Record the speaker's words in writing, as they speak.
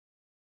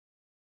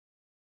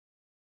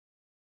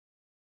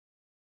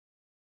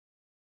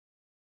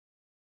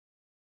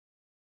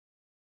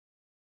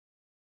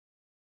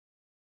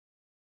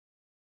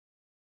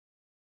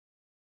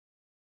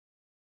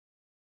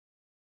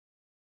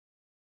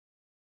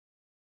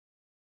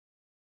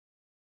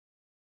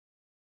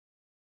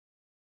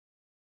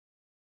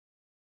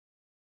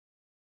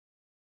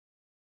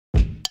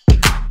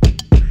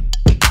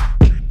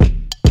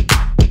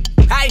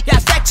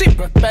sexy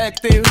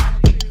perspective.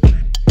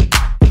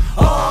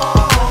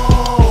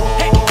 Oh,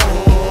 hey.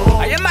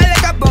 I am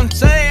like a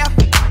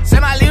bonsai. Say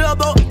my little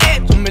boy,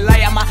 to me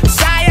like I'm a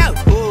Saya,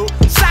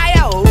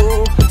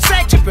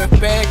 sexy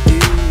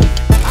perspective.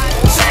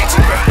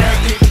 Sexy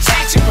perspective,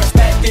 sexy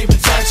perspective,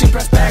 sexy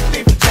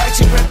perspective,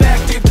 sexy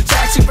perspective,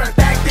 sexy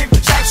perspective,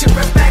 sexy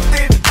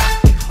perspective.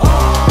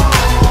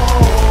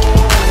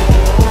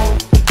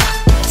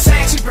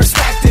 Sexy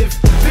perspective,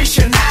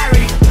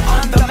 visionary,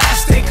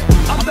 undomestic,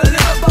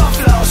 unbelievable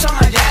flow, so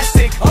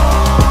majestic.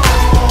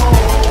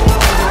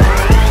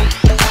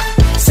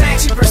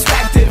 Sexy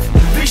perspective,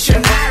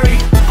 visionary,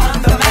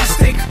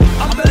 undomestic,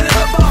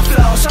 unbelievable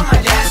flow, so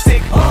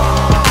majestic.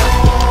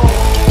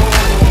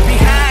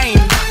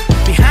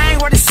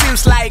 Behind what it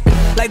seems like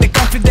the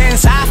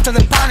confidence after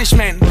the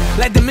punishment,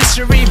 like the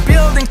misery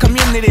building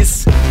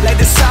communities, like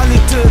the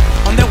solitude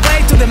on the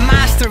way to the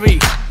mastery.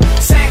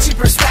 Sexy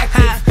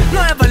perspective,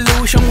 no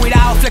evolution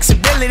without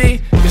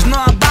flexibility. It's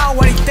not about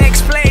what it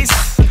takes place,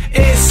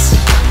 it's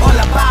all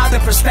about the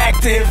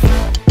perspective.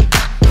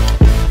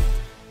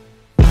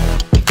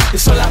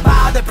 It's all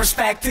about the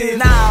perspective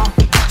now.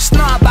 It's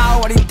not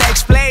about what it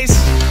takes place,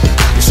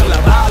 it's all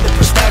about the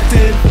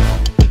perspective.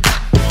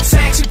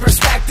 Sexy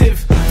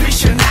perspective,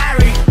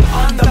 visionary,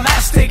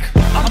 undomestic,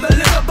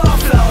 unbelievable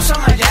flow, so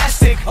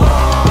majestic.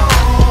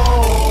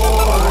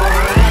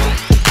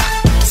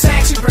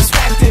 Sexy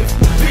perspective,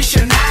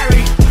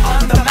 visionary,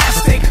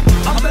 undomestic,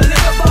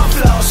 unbelievable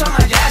flow, so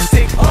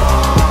majestic.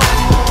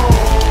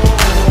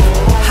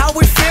 How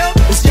we feel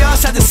is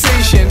just a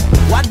decision.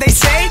 What they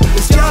say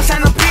is just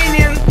an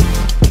opinion.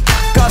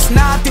 Cause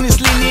nothing is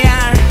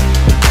linear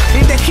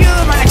in the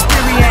human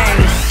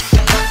experience.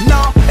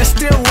 No, it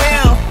still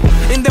will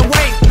in the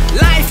way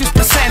life is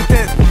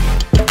presented.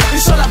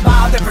 It's all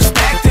about the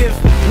perspective.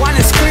 One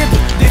script,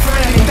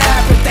 different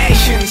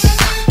interpretations.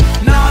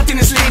 Nothing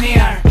is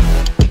linear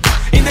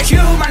in the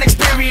human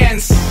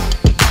experience.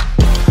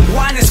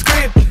 One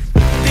script,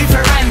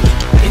 different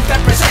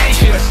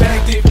interpretation.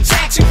 Perspective,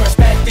 sexy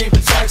perspective,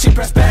 sexy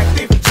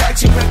perspective,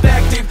 sexy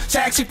perspective,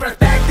 sexy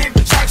perspective,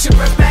 sexy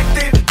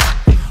perspective.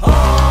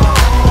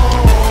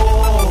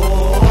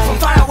 From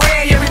far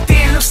away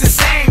everything looks the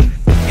same,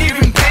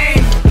 even pain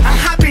and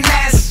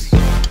happiness.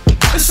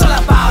 It's all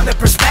about the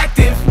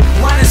perspective.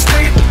 One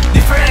script,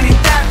 different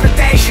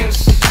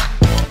interpretations.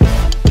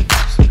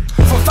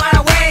 From far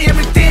away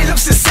everything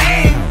looks the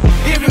same,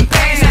 even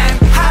pain and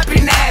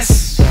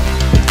happiness.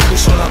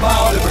 It's all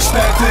about the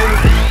perspective.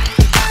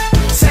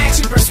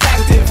 Sexy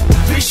perspective,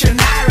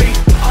 visionary,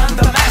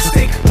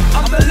 undomestic,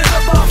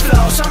 unbelievable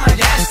flow, so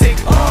majestic.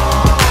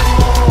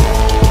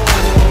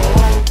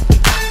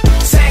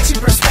 Sexy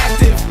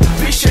perspective,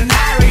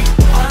 visionary,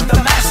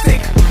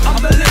 undomestic,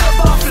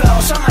 unbelievable flow,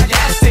 so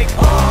majestic.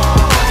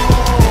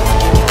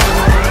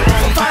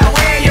 From far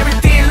away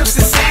everything looks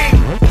the same,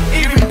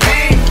 even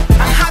pain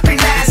and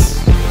happiness.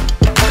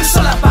 It's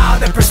all about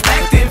the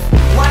perspective.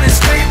 One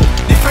script,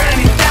 different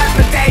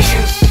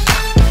interpretations.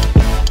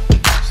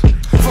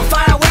 From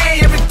far away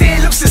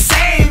everything looks the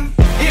same,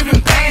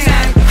 even pain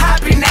and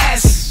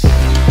happiness.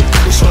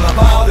 It's all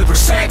about the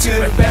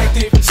perspective.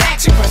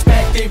 Sexy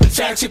perspective,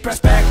 sexy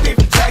perspective,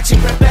 sexy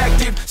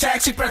perspective,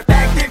 sexy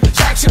perspective,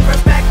 sexy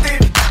perspective.